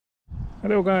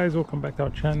Hello guys, welcome back to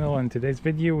our channel. And today's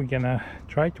video we're gonna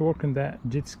try to work on that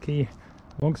jet ski.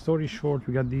 Long story short,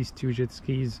 we got these two jet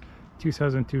skis,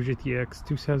 2002 GTX,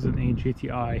 2008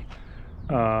 GTI.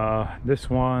 This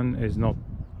one is not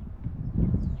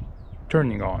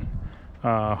turning on.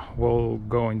 We'll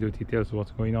go into details of what's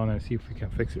going on and see if we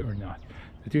can fix it or not.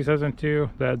 The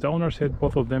 2002, the owner said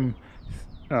both of them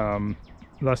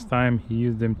last time he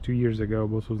used them 2 years ago,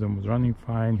 both of them was running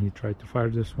fine. He tried to fire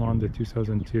this one, the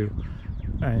 2002,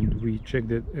 and we checked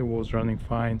it, it was running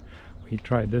fine. We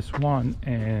tried this one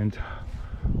and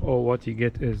what you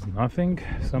get is nothing.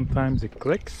 Sometimes it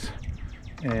clicks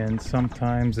and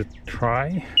sometimes it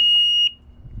try.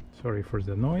 Sorry for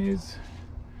the noise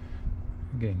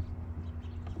again.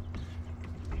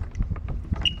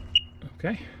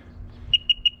 Okay,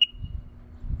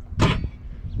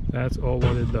 that's all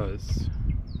what it does.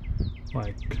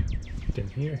 Like you can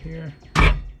hear here.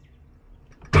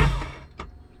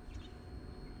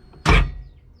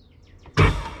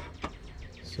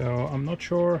 So I'm not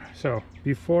sure. So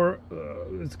before,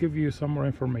 let's give you some more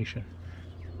information.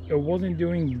 It wasn't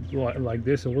doing like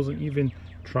this. It wasn't even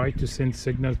trying to send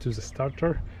signal to the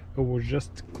starter. It was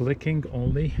just clicking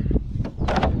only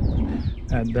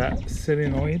at that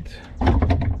solenoid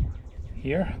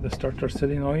here, the starter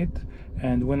solenoid.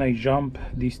 And when I jump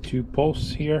these two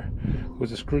posts here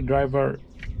with a screwdriver,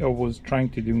 it was trying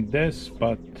to do this,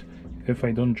 but if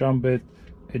I don't jump it,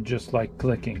 it's just like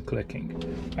clicking.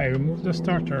 I removed the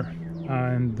starter,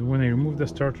 and when I removed the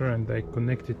starter and I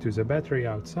connected to the battery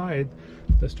outside,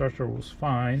 the starter was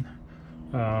fine.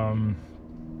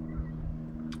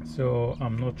 So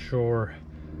I'm not sure.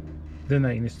 Then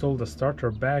I installed the starter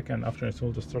back, and after I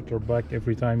installed the starter back,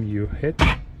 every time you hit,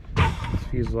 it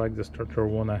feels like the starter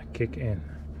wanna kick in.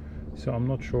 So I'm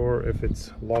not sure if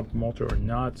it's locked motor or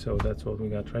not, so that's what we're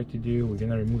gonna try to do. We're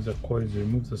gonna remove the coils,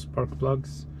 remove the spark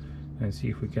plugs, and see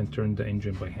if we can turn the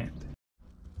engine by hand.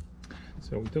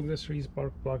 So we took the 3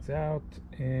 spark plugs out,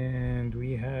 and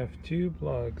we have 2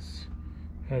 plugs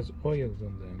has oils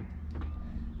on them.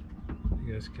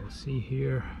 You guys can see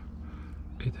here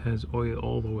it has oil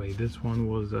all the way. This one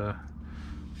was I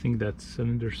think that's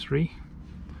cylinder 3.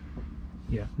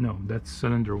 Yeah, no, that's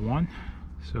cylinder 1.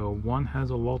 So 1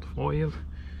 has a lot of oil,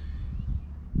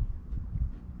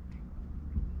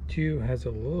 2 has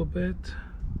a little bit,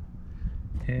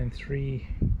 and 3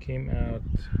 came out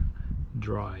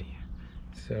dry.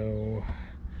 So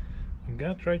I'm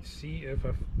gonna try to see if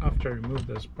after I remove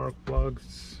the spark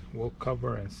plugs, we'll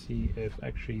cover and see if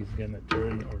actually it's gonna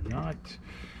turn or not.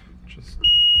 Just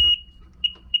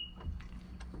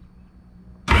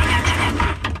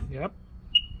yep.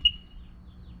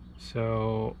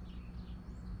 So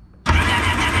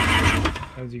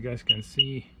as you guys can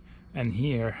see and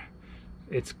hear,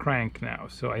 it's crank now.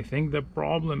 So I think the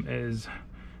problem is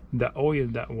the oil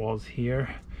that was here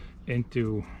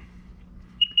into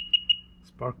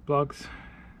spark plugs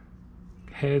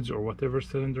heads or whatever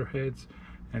cylinder heads,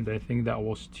 and I think that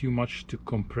was too much to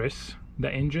compress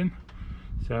the engine.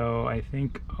 So I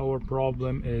think our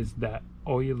problem is that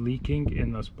oil leaking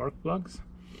in the spark plugs.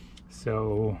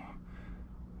 So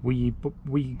we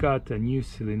got a new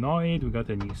solenoid, we got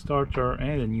a new starter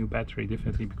and a new battery,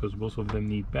 definitely, because both of them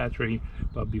need battery.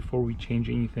 But before we change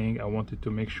anything, I wanted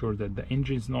to make sure that the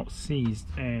engine is not seized,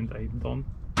 and I don't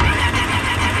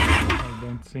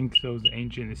think so. The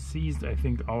engine is seized. I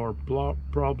think our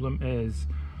problem is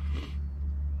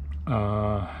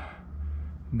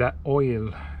that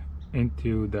oil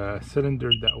into the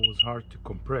cylinder that was hard to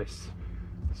compress.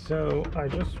 So I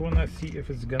just want to see if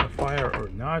it's gonna fire or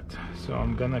not. So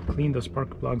I'm gonna clean the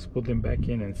spark plugs, put them back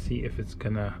in, and see if it's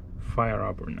gonna fire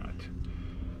up or not.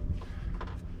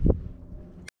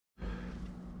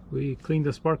 We clean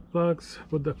the spark plugs,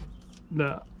 put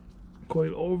the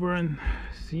coil over, and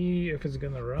see if it's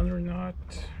gonna run or not,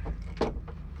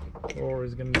 or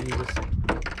it's gonna be the same.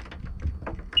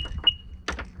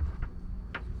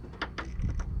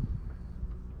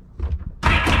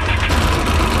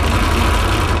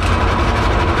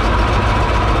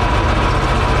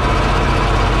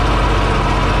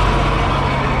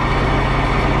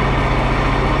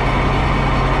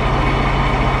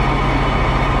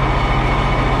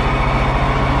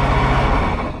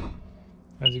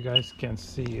 As you guys can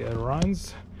see, it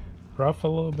runs rough a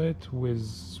little bit with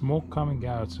smoke coming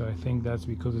out, so I think that's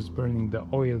because it's burning the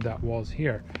oil that was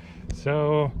here.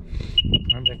 So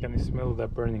I can smell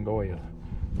that burning oil.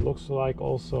 Looks like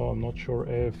also, I'm not sure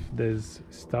if there's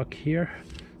stuck here,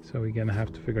 so we're gonna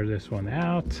have to figure this one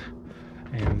out,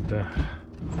 and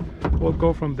we'll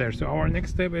go from there. So our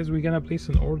next step is we're gonna place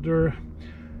an order.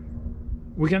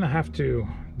 We're gonna have to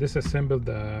disassemble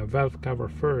the valve cover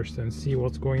first and see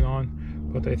what's going on.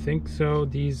 but I think so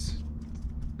these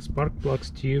spark plugs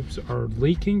tubes are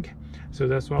leaking, so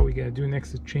that's what we're gonna do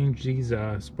next, is change these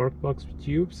spark plugs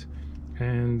tubes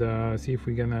and see if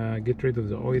we're gonna get rid of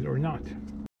the oil or not.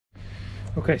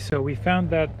 Okay, so we found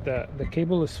that the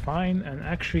cable is fine, and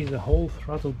actually the whole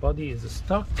throttle body is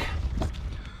stuck.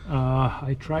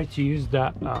 I tried to use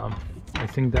that I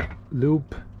think that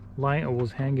loop line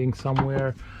was hanging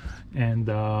somewhere, and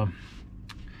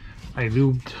I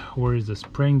looped where is the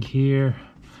spring here,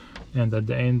 and at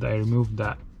the end I removed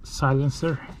that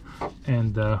silencer,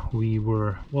 and we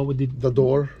did the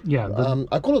door. Yeah,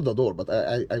 I call it the door, but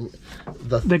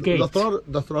the gate,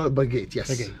 the gate, yes,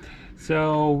 the gate.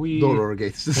 So we door or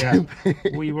gate, it's the same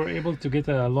thing. We were able to get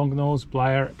a long nose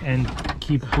plier and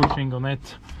keep pushing on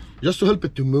it just to help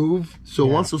it to move. So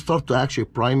once you start to actually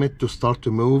prime it to start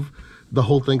to move, the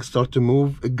whole thing start to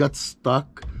move. It got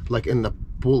stuck like in the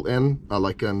pull in,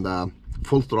 like in the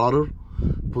full throttle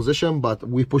position, but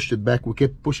we pushed it back. We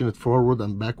kept pushing it forward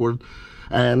and backward,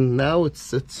 and now it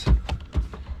sits.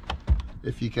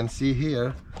 If you can see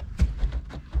here,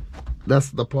 that's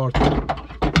the part.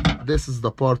 This is the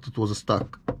part that was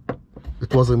stuck.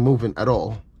 It wasn't moving at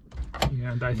all.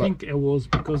 Yeah, and I think it was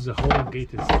because the whole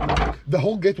gate is stuck. The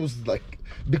whole gate was like,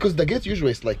 because the gate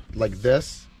usually is like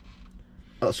this.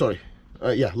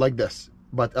 Yeah, like this.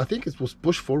 But I think it was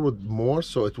pushed forward more,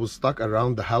 so it was stuck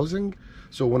around the housing.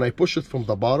 So when I push it from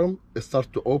the bottom, it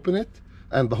started to open it,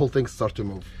 and the whole thing started to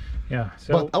move. Yeah.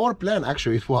 So, but our plan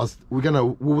actually, it was we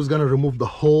was gonna remove the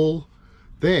whole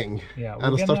thing,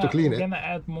 and start to clean it. We're gonna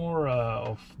add more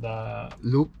of the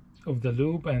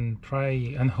loop and try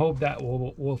and hope that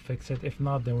we'll fix it. If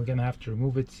not, then we're gonna have to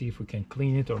remove it, see if we can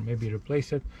clean it or maybe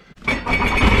replace it.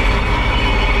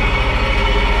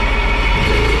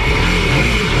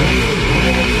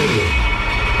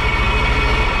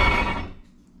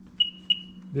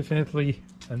 Definitely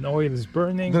an oil is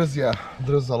burning. There's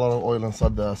a lot of oil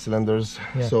inside the cylinders,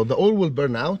 so the oil will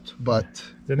burn out. But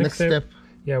the next step,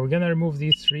 we're gonna remove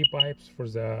these 3 pipes for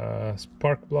the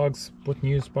spark plugs, put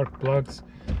new spark plugs,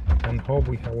 and hope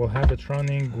we will have it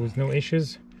running with no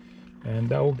issues, and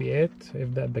that will be it.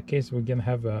 If that's the case, we will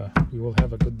have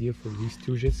a good deal for these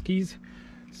 2 jet skis.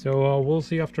 So we'll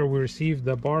see after we receive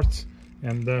the parts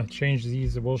and change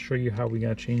these. We'll show you how we're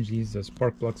gonna change these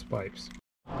spark plugs pipes.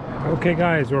 Okay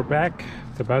guys, we're back.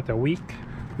 It's about a week.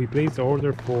 We placed the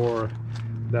order for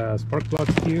the spark plug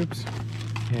tubes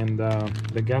and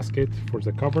the gasket for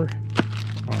the cover.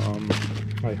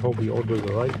 I hope we ordered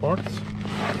the right parts.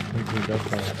 I think we got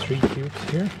 3 tubes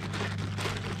here.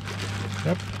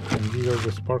 Yep, and these are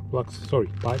the spark plugs,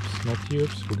 pipes, not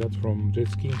tubes. We got from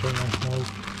Jetski International.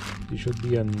 These should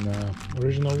be an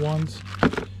original ones.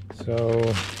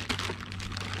 So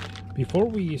before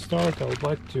we start, I would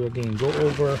like to again go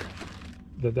over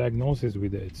the diagnosis we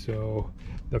did. So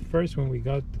the first one we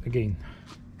got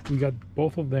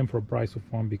both of them for a price of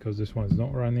one, because this one is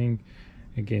not running.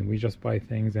 Again, we just buy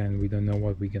things and we don't know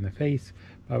what we're gonna face,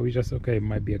 but we just, okay, it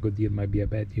might be a good deal, might be a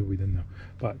bad deal, we don't know.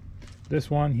 But this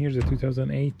one here's a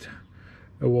 2008.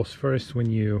 It was first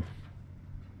when you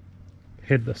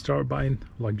hit the start button,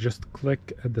 like just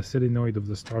click at the solenoid of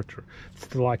the starter.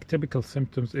 It's like typical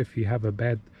symptoms if you have a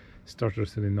bad starter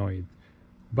solenoid,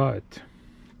 but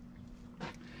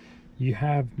you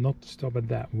have not to stop at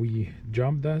that. We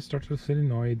jumped the starter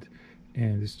solenoid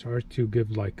and start to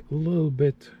give like a little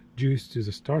bit juice to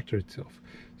the starter itself.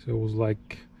 So it was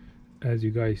like, as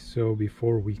you guys saw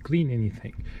before we clean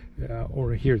anything,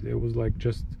 or here it was like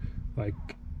just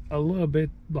like a little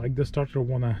bit like the starter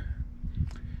wanna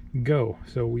go.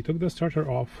 So we took the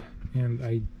starter off,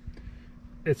 and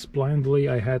it's blindly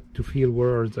I had to feel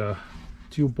where the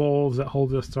 2 balls that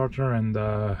hold the starter and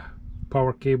the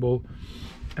power cable,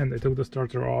 and I took the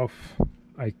starter off.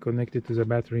 I connected to the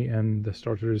battery and the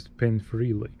starter is spin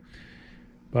freely.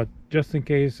 But just in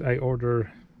case, I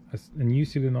order a new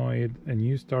solenoid, a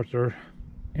new starter,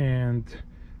 and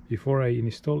before I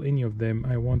install any of them,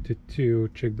 I wanted to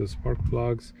check the spark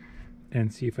plugs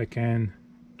and see if I can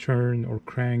turn or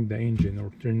crank the engine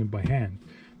or turn it by hand.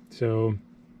 So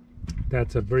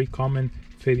that's a very common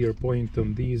failure point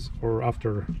on these, or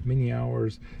after many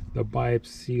hours the pipe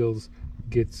seals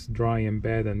gets dry and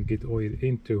bad and get oil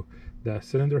into the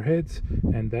cylinder heads,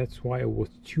 and that's why it was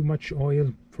too much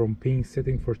oil from being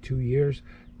sitting for 2 years,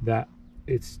 that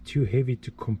it's too heavy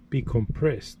to be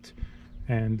compressed,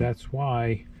 and that's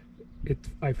why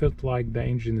I felt like the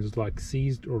engine is like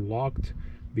seized or locked,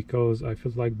 because I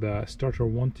felt like the starter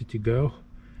wanted to go,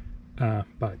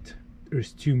 but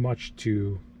there's too much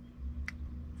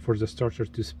for the starter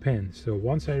to spin. So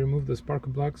once I removed the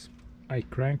spark plugs, I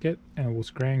crank it, and it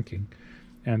was cranking.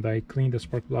 and I cleaned the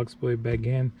spark plugs, put it back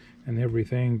in, and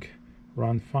everything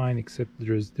run fine, except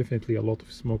there's definitely a lot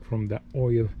of smoke from the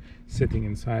oil sitting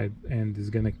inside, and it's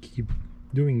gonna keep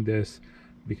doing this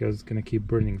because it's gonna keep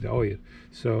burning the oil.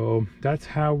 So that's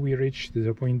how we reached to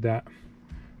the point that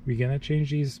we're gonna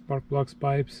change these spark plugs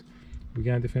pipes. We're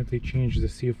gonna definitely change the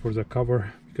seal for the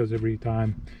cover, because every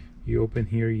time you open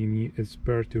here you need a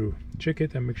spare to check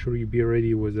it and make sure you be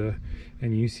ready with a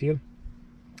new seal.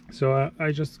 So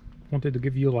I just wanted to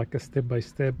give you like a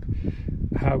step-by-step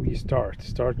how you start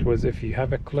with, if you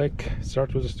have a click,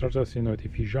 start with the starter solenoid.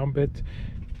 If you jump it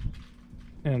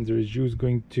and there is juice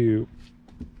going to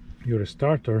your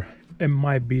starter, it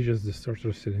might be just the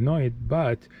starter solenoid,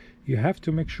 but you have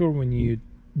to make sure when you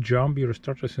jump your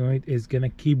starter solenoid is gonna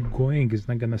keep going, it's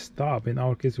not gonna stop. In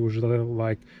our case it was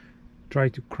like try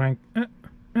to crank,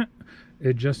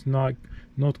 it's just not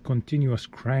continuous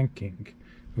cranking.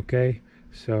 Okay,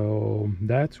 so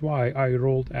that's why I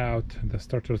rolled out the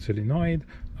starter solenoid.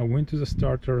 I went to the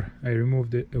starter, I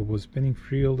removed it, it was spinning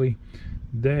freely.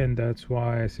 Then that's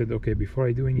why I said, okay, before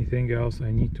I do anything else,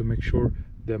 I need to make sure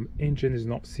the engine is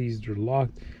not seized or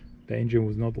locked. The engine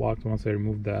was not locked. Once I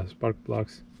removed the spark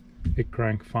plugs, it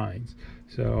cranked fine.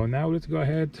 So now let's go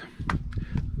ahead.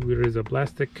 There is a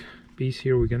plastic piece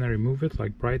here, we're gonna remove it,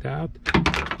 like pry it out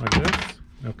like this.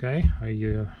 Okay,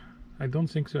 I don't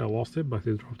think so I lost it, but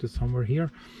I dropped it somewhere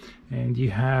here. And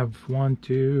you have 1,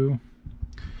 2,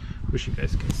 wish you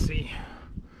guys can see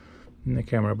in the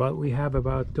camera, but we have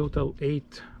about total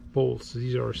 8 bolts.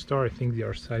 These are star, I think they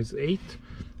are size 8,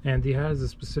 and it has a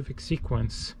specific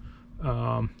sequence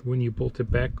when you bolt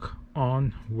it back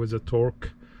on with a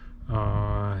torque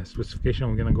specification.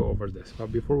 We're gonna go over this,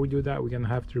 but before we do that, we're gonna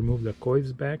have to remove the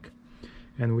coils back,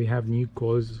 and we have new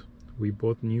coils. We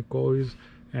bought new coils,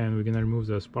 and we're gonna remove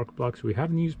the spark plugs. We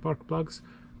have new spark plugs,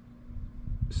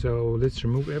 so let's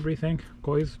remove everything: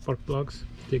 coils, spark plugs,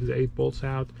 take the 8 bolts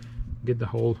out, get the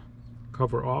whole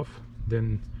cover off,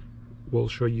 then we'll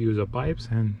show you the pipes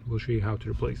and we'll show you how to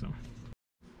replace them.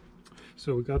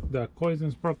 So we got the coils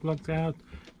and spark plugs out.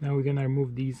 Now we're gonna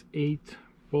remove these 8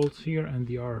 bolts here, and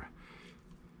they are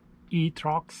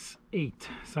E-Trox 8,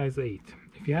 size 8.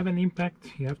 If you have an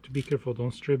impact, you have to be careful,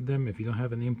 don't strip them. If you don't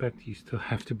have an impact, you still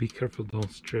have to be careful,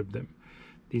 don't strip them.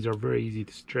 These are very easy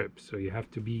to strip, so you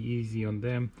have to be easy on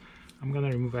them. I'm gonna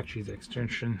remove actually the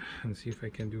extension and see if I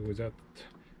can do it without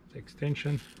the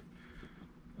extension.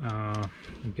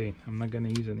 Okay, I'm not gonna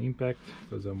use an impact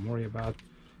because I'm worried about,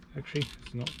 actually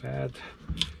it's not bad.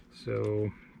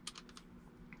 So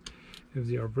if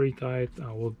they are very tight,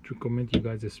 I would recommend you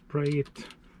guys to spray it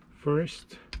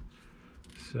first,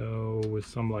 so with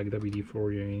some like WD-40 or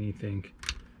anything,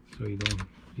 so you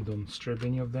don't strip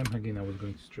any of them. Again, I was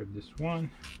going to strip this one.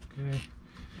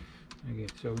 Okay,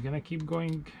 so we're gonna keep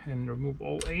going and remove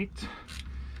all 8,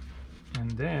 and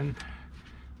then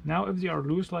now if they are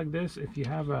loose like this, if you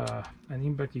have an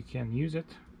impact, you can use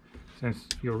it, since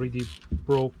you already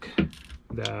broke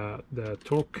the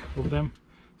torque of them,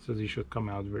 so they should come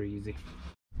out very easy.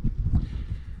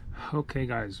 Okay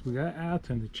guys, we got out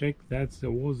and the check, that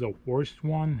was the worst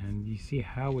one, and you see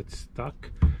how it's stuck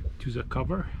to the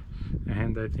cover,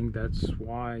 and I think that's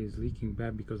why it's leaking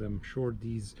bad, because I'm sure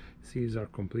these seals are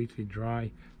completely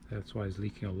dry. That's why it's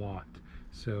leaking a lot.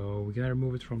 So we're gonna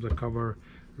remove it from the cover,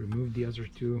 remove the other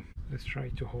 2. Let's try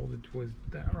to hold it with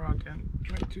that rod and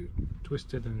try to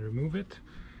twist it and remove it.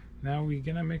 Now we're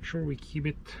gonna make sure we keep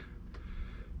it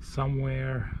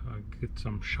somewhere, get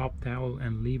some shop towel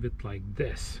and leave it like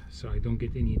this, so I don't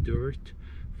get any dirt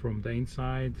from the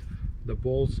inside. The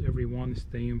bolts, everyone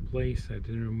stay in place. I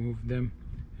didn't remove them,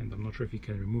 and I'm not sure if you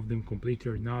can remove them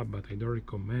completely or not, but I don't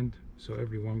recommend. So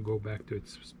everyone go back to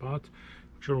its spot.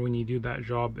 Make sure when you do that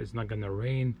job, it's not gonna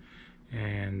rain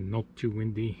and not too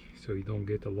windy, so you don't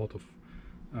get a lot of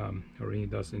rain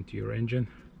dust into your engine.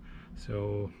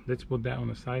 So let's put that on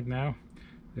the side now,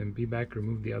 then be back,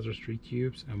 remove the other 3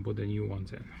 tubes and put the new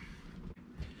ones in.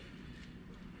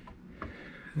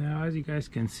 Now as you guys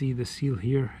can see, the seal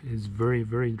here is very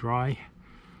dry.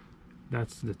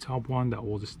 That's the top one that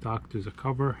was stuck to the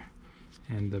cover,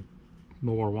 and the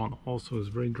lower one also is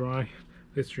very dry.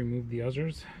 Let's remove the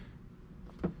others,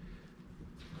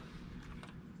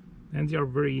 and they are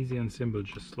very easy and simple.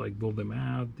 Just like pull them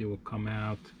out, they will come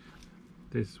out.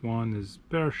 This one is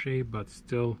pear shaped but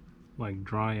still like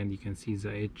dry, and you can see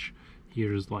the edge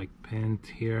here is like pent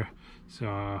here,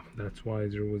 so that's why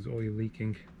there was oil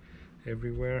leaking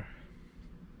everywhere.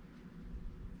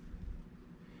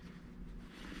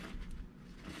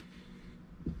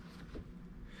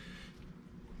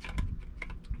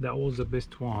 That was the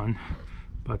best one,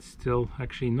 but still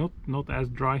actually not as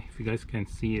dry. If you guys can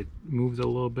see, it moves a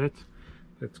little bit.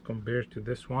 let's compare to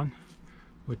this one,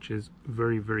 which is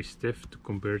very stiff, to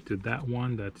compare to that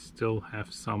one that still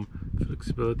have some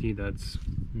flexibility, that's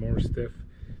more stiff.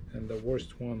 And the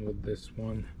worst one with this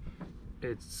one,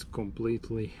 it's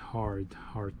completely hard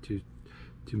to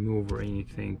move or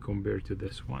anything compared to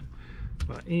this one.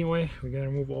 But anyway, we're gonna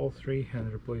remove all three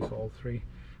and replace all three.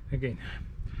 Again,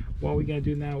 what we're gonna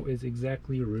do now is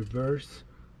exactly reverse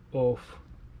of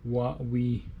what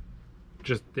we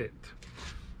just did.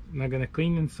 I'm not gonna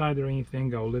clean inside or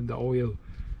anything. I'll let the oil,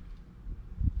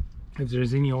 if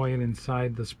there's any oil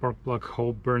inside the spark plug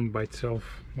hole, burn by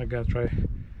itself. I gotta try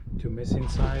to miss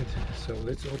inside. So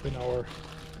let's open our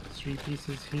three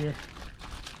pieces here,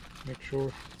 make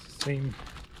sure it's the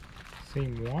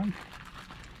same one.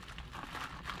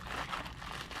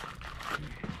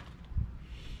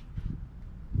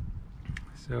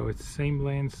 So it's same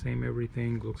length, same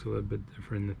everything. Looks a little bit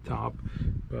different in the top,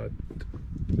 but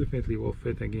definitely will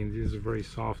fit. Again, this is very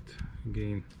soft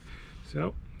again.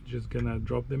 So just gonna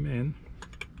drop them in.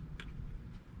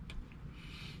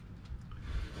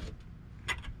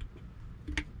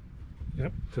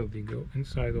 Yep, till they go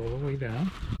inside all the way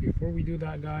down. Before we do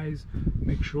that, guys,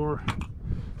 make sure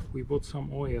we put some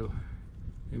oil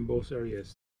in both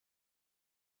areas.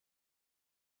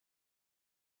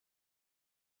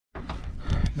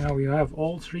 Now we have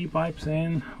all three pipes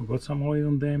in, we got some oil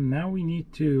on them. Now we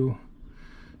need to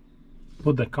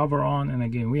put the cover on, and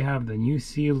again we have the new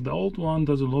seal. The old one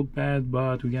doesn't look bad,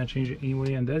 but we're gonna change it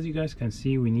anyway. And as you guys can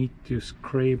see, we need to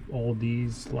scrape all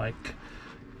these like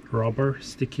rubber,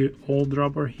 sticky old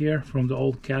rubber here from the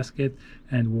old gasket,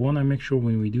 and we want to make sure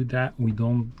when we do that we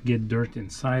don't get dirt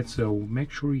inside. So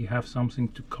make sure you have something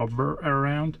to cover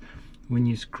around when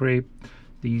you scrape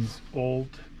these old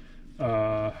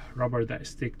rubber that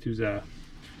stick to the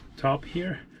top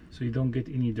here, so you don't get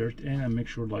any dirt in, and make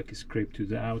sure like it's scraped to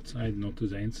the outside, not to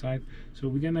the inside. So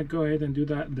we're gonna go ahead and do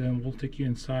that, then we'll take you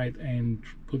inside and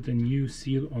put the new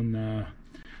seal on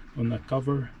the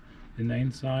cover in the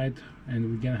inside,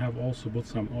 and we're gonna have also put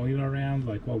some oil around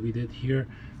like what we did here,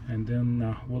 and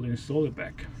then we'll install it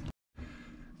back.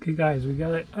 Okay guys, we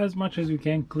got it as much as we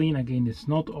can clean. Again, it's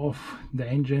not off the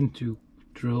engine to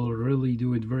really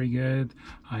do it very good.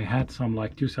 I had some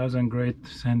like 2000 grit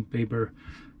sandpaper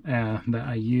that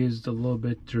I used a little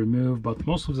bit to remove, but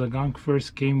most of the gunk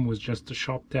first came with just a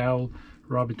shop towel,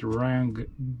 rub it around,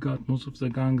 got most of the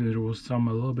gunk. There was some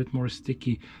a little bit more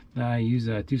sticky that I used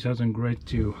a 2000 grit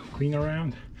to clean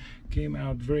around. Came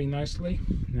out very nicely.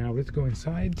 Now let's go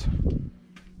inside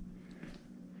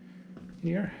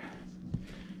here,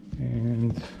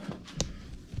 and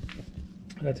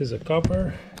that is a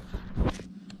cover.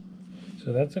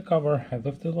 So that's a cover. I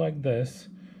left it like this.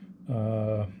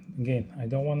 Again, I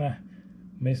don't want to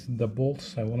miss the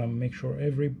bolts. I want to make sure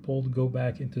every bolt go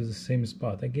back into the same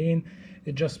spot. Again,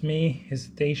 it's just me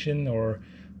hesitation, or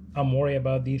I'm worried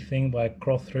about these things like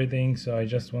cross threading, so I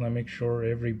just want to make sure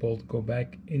every bolt go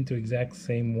back into exact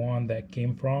same one that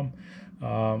came from.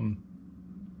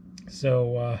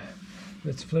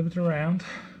 Let's flip it around.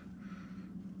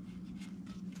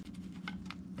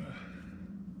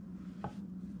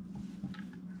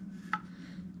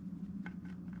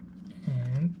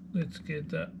 Let's get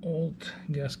the old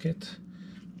gasket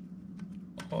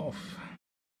off.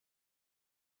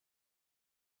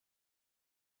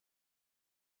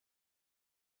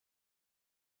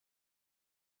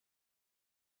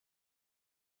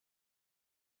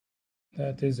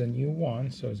 That is a new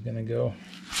one, so it's gonna go.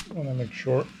 I want to make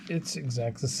sure it's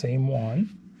exact the same one.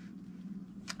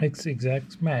 It's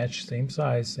exact match, same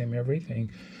size, same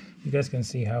everything. You guys can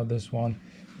see how this one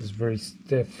is very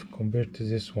stiff compared to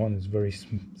this one. It's very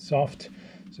soft.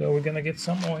 So we're gonna get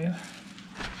some oil.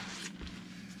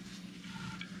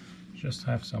 Just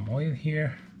have some oil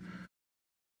here.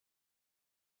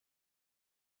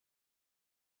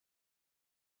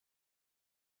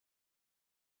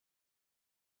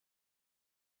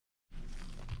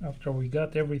 After we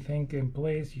got everything in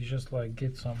place, you just like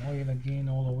get some oil again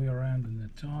all the way around in the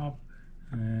top,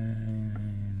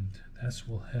 and that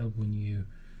will help when you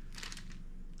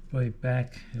put it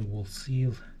back. It will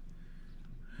seal,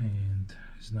 and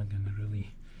it's not gonna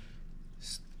really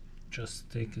just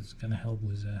stick. It's gonna help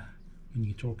with when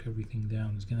you torque everything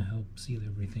down, it's gonna help seal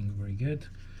everything very good.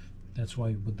 That's why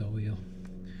you put the oil.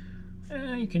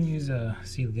 You can use a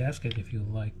seal gasket if you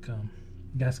like,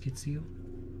 gasket seal.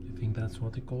 I think that's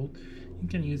what it's called. You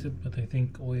can use it, but I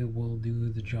think oil will do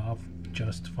the job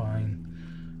just fine.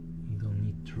 You don't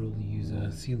need to really use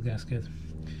a seal gasket.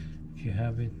 If you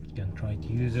have it, you can try to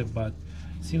use it, but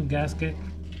seal gasket,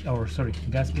 or sorry,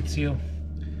 gasket seal,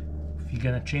 if you're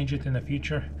gonna change it in the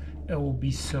future, it will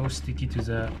be so sticky to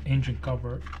the engine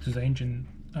cover, to the engine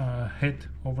head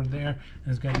over there,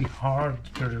 and it's gonna be hard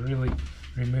to really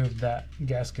remove that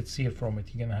gasket seal from it.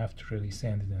 You're gonna have to really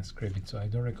sand it and scrape it. So I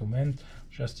don't recommend,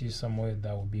 just use some oil,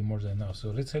 that will be more than enough.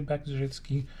 So let's head back to the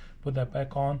Jetski, put that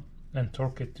back on and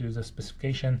torque it to the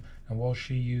specification, and we'll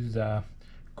show you the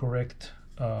correct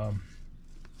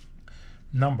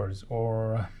numbers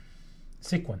or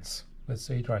sequence, let's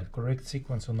say it right, correct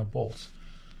sequence on the bolts.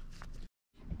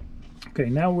 Okay,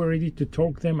 now we're ready to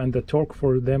torque them, and the torque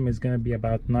for them is going to be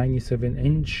about 97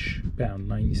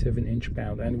 inch-pound,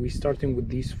 and we're starting with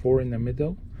these 4 in the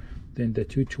middle, then the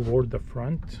 2 toward the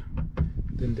front,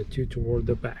 then the 2 toward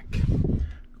the back.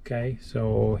 Okay,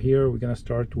 so here we're going to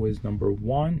start with number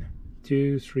 1,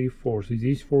 2, 3, 4. So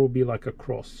these 4 will be like a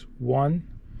cross. 1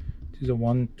 to the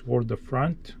 1 toward the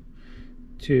front,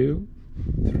 2,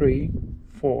 3,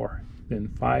 4, then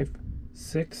 5,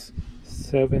 6,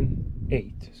 7,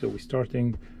 8. So we're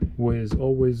starting with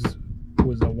always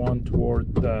with the 1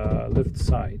 toward the left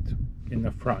side in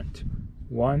the front.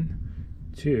 1,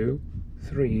 2,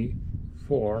 3,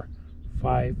 4,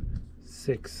 5,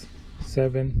 6,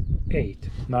 7, 8.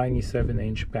 97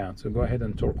 inch-pound. So go ahead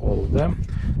and torque all of them,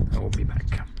 and we'll be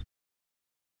back.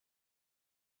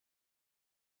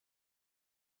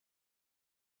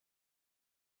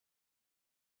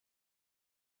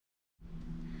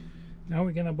 Now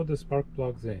we're gonna put the spark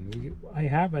plugs in. I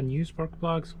have a new spark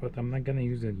plugs, but I'm not gonna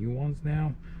use the new ones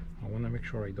now. I want to make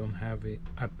sure I don't have it.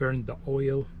 I burned the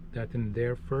oil that in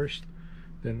there first,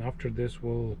 then after this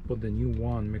we'll put the new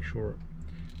one. Make sure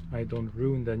I don't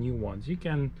ruin the new ones. You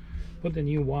can put the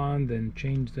new one, then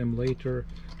change them later.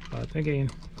 But again,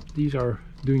 these are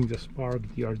doing the spark.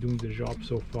 They are doing the job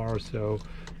so far. So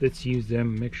let's use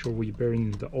them. Make sure we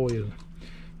burn the oil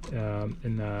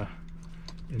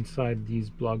inside these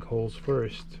plug holes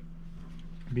first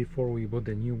before we put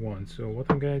the new ones. So what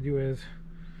I'm gonna do is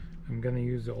I'm gonna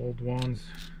use the old ones.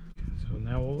 So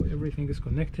now everything is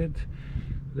connected.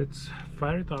 Let's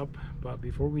fire it up, but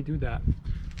before we do that,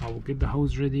 I will get the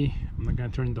hose ready. I'm not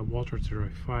gonna turn the water to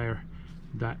fire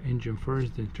that engine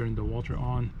first, then turn the water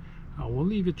on. I will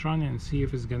leave it running and see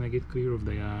if it's gonna get clear of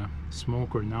the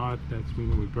smoke or not. That's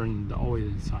when we burn the oil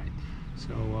inside.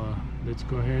 So let's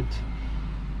go ahead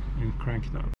and crank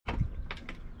it up.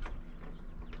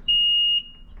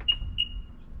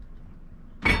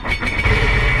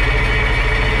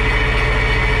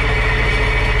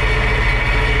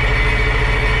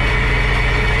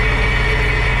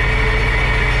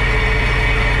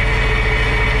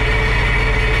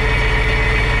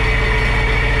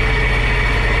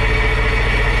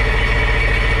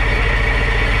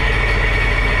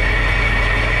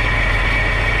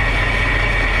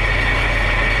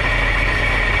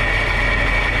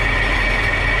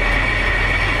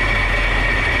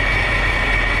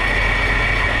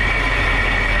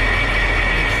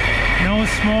 No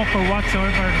smoke or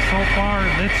whatsoever so far.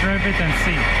 Let's rev it and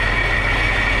see.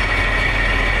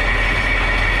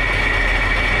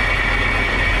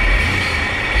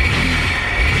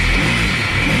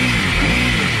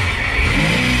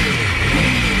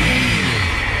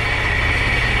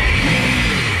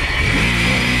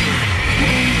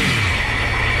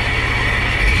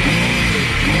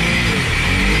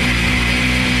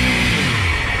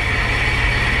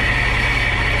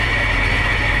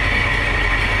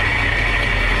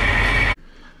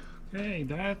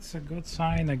 That's a good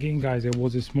sign. Again guys, it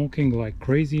was smoking like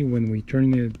crazy when we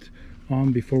turned it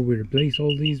on before we replaced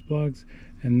all these plugs,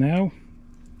 and now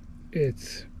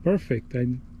it's perfect. I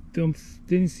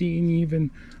didn't see any even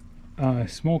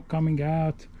smoke coming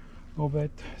out of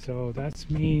it, so that's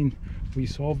mean we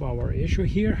solved our issue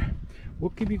here.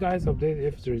 We'll keep you guys updated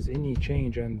if there's any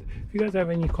change, and if you guys have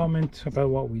any comments about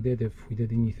what we did, if we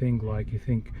did anything like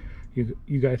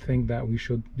you guys think that we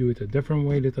should do it a different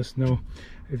way, let us know.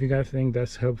 If you guys think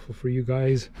that's helpful for you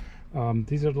guys,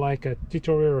 these are like a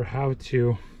tutorial on how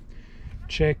to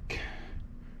check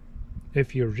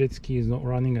if your jet ski is not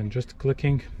running and just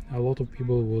clicking. A lot of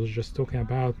people was just talking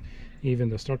about even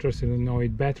the starter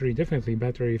solenoid battery. Definitely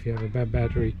battery. If you have a bad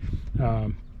battery, you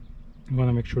want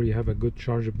to make sure you have a good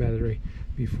charged battery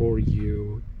before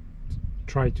you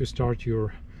try to start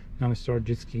your non-start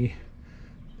jet ski.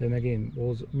 Then again,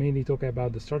 we'll mainly talk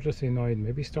about the starter solenoid,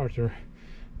 maybe starter,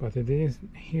 but I didn't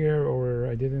hear or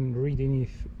I didn't read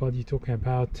anybody talking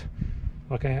about,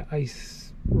 like I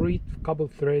read a couple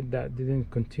threads that didn't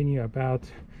continue about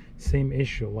same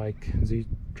issue, like they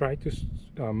try to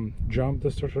jump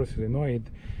the starter solenoid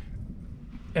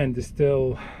and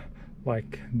still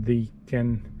like they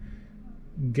can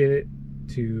get it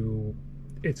to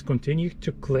it's continued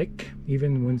to click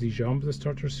even when they jump the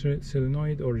starter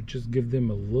solenoid, or just give them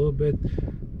a little bit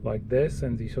like this,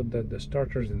 and they saw that the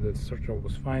starter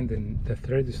was fine, then the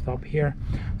thread stopped here.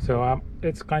 So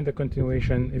it's kind of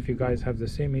continuation. If you guys have the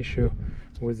same issue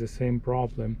with the same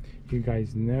problem, you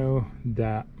guys know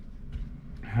that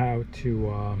how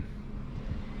to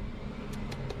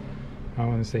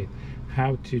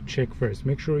how to check first.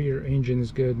 Make sure your engine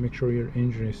is good, make sure your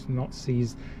engine is not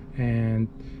seized, and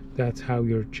that's how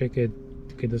you check it,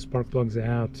 to get the spark plugs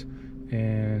out,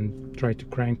 and try to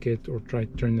crank it or try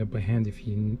to turn it by hand if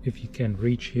you can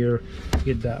reach here.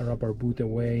 Get that rubber boot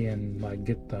away and like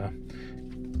get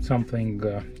something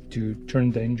to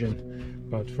turn the engine.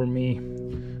 But for me,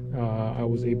 I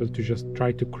was able to just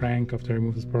try to crank after I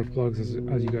removed the spark plugs,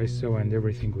 as you guys saw, and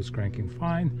everything was cranking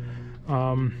fine.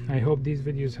 I hope these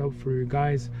videos help for you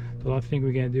guys. The last thing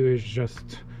we're gonna do is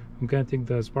just, I'm gonna take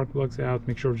the spark plugs out,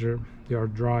 make sure they are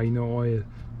dry, no oil.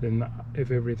 Then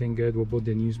if everything good, we'll put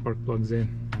the new spark plugs in,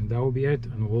 and that will be it,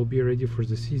 and we'll be ready for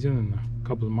the season in a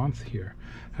couple of months here.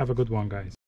 Have a good one, guys.